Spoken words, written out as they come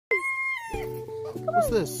What's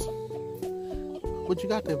this? What you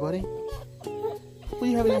got there, buddy? What do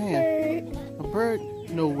you have in your hand? A bird?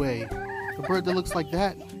 No way. A bird that looks like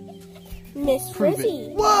that? Miss Frizzy.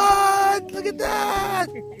 What? Look at that!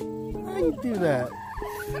 How do you do that?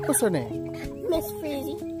 What's her name? Miss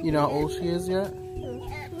Frizzy. You know how old she is yet?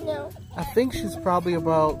 No. I think she's probably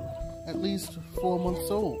about at least 4 months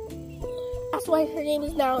old. That's why her name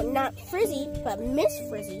is now not Frizzy, but Miss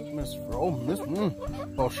Frizzy.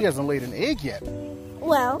 Well, she hasn't laid an egg yet.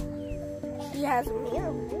 Well, she has a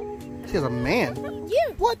man. She has a man?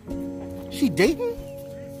 Yeah. What? She dating?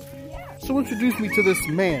 Yeah. So introduce me to this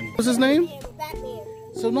man. What's his name? Batman.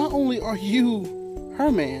 So not only are you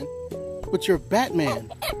her man, but you're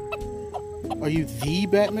Batman. Are you the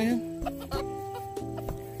Batman?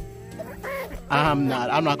 I'm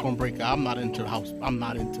not gonna break it. I'm not into the house. I'm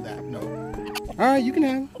not into that, no. Alright, you can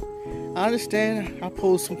have it. I understand I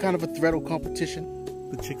pose some kind of a threat or competition.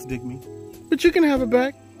 The chicks dig me. But you can have it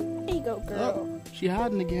back. There you go, girl. Oh, she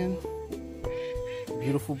hiding again.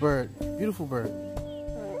 Beautiful bird. Beautiful bird.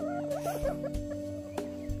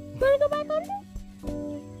 Wanna go back under?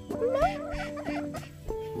 No?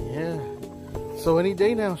 Yeah. So any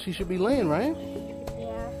day now she should be laying, right?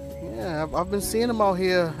 Yeah. Yeah, I've been seeing him out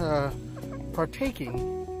here partaking.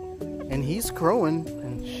 And he's crowing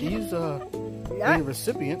and she's being a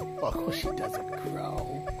recipient. Well, of course she doesn't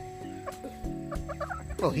crow.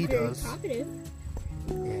 Well, he does. Talkative.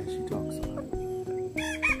 Yeah, she talks a lot.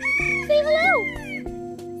 Say hello.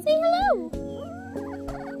 Say hello.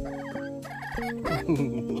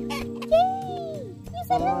 Yay! You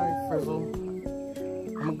said hello. Alright, Frizzle.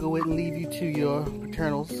 I'm gonna go ahead and leave you to your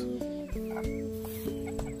paternals.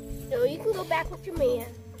 No, you can go back with your man.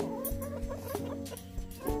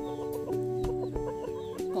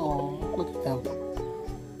 Oh, look at them.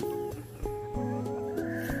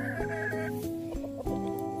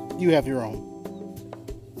 You have your own.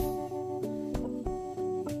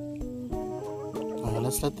 Alright,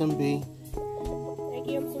 let's let them be. I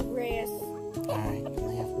give them some grass. Alright,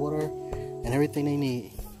 they have water and everything they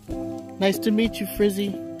need. Nice to meet you,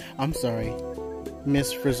 Frizzy. I'm sorry,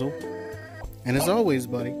 Miss Frizzle. And as always,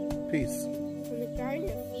 buddy, peace. From the Garden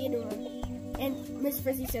of Feodora. And Miss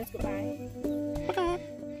Frizzy says goodbye.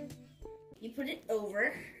 You put it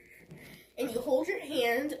over, and you hold your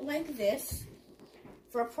hand like this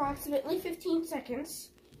for approximately 15 seconds,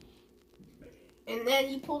 and then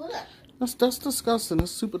you pull it up. That's disgusting.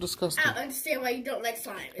 That's super disgusting. I don't understand why you don't like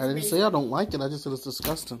slime. It's I didn't amazing. say I don't like it. I just said it's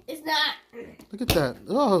disgusting. It's not. Look at that.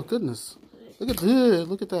 Oh, goodness. Look at that.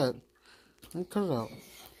 Look at that. Cut it out.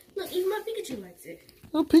 Look, even my Pikachu likes it.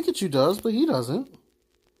 Well, Pikachu does, but he doesn't.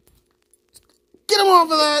 Get him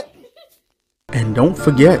off of that! And don't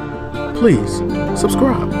forget, please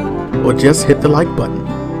subscribe or just hit the like button.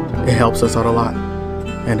 It helps us out a lot.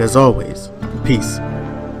 And as always, peace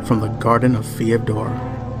from the Garden of Feodora.